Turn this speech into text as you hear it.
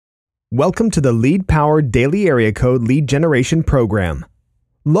Welcome to the Lead Power Daily Area Code Lead Generation Program.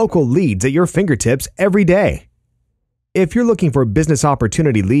 Local leads at your fingertips every day. If you're looking for business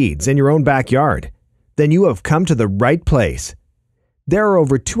opportunity leads in your own backyard, then you have come to the right place. There are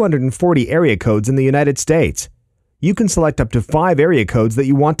over 240 area codes in the United States. You can select up to 5 area codes that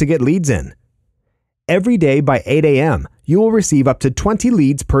you want to get leads in. Every day by 8 a.m., you will receive up to 20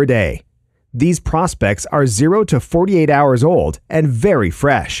 leads per day. These prospects are 0 to 48 hours old and very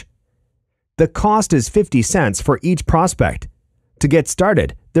fresh. The cost is 50 cents for each prospect. To get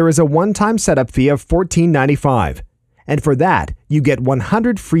started, there is a one-time setup fee of $14.95, and for that, you get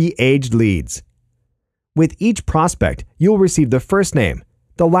 100 free aged leads. With each prospect, you will receive the first name,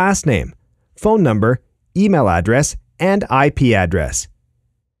 the last name, phone number, email address, and IP address.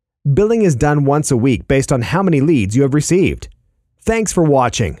 Billing is done once a week based on how many leads you have received. Thanks for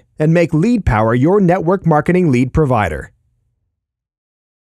watching, and make Lead Power your network marketing lead provider.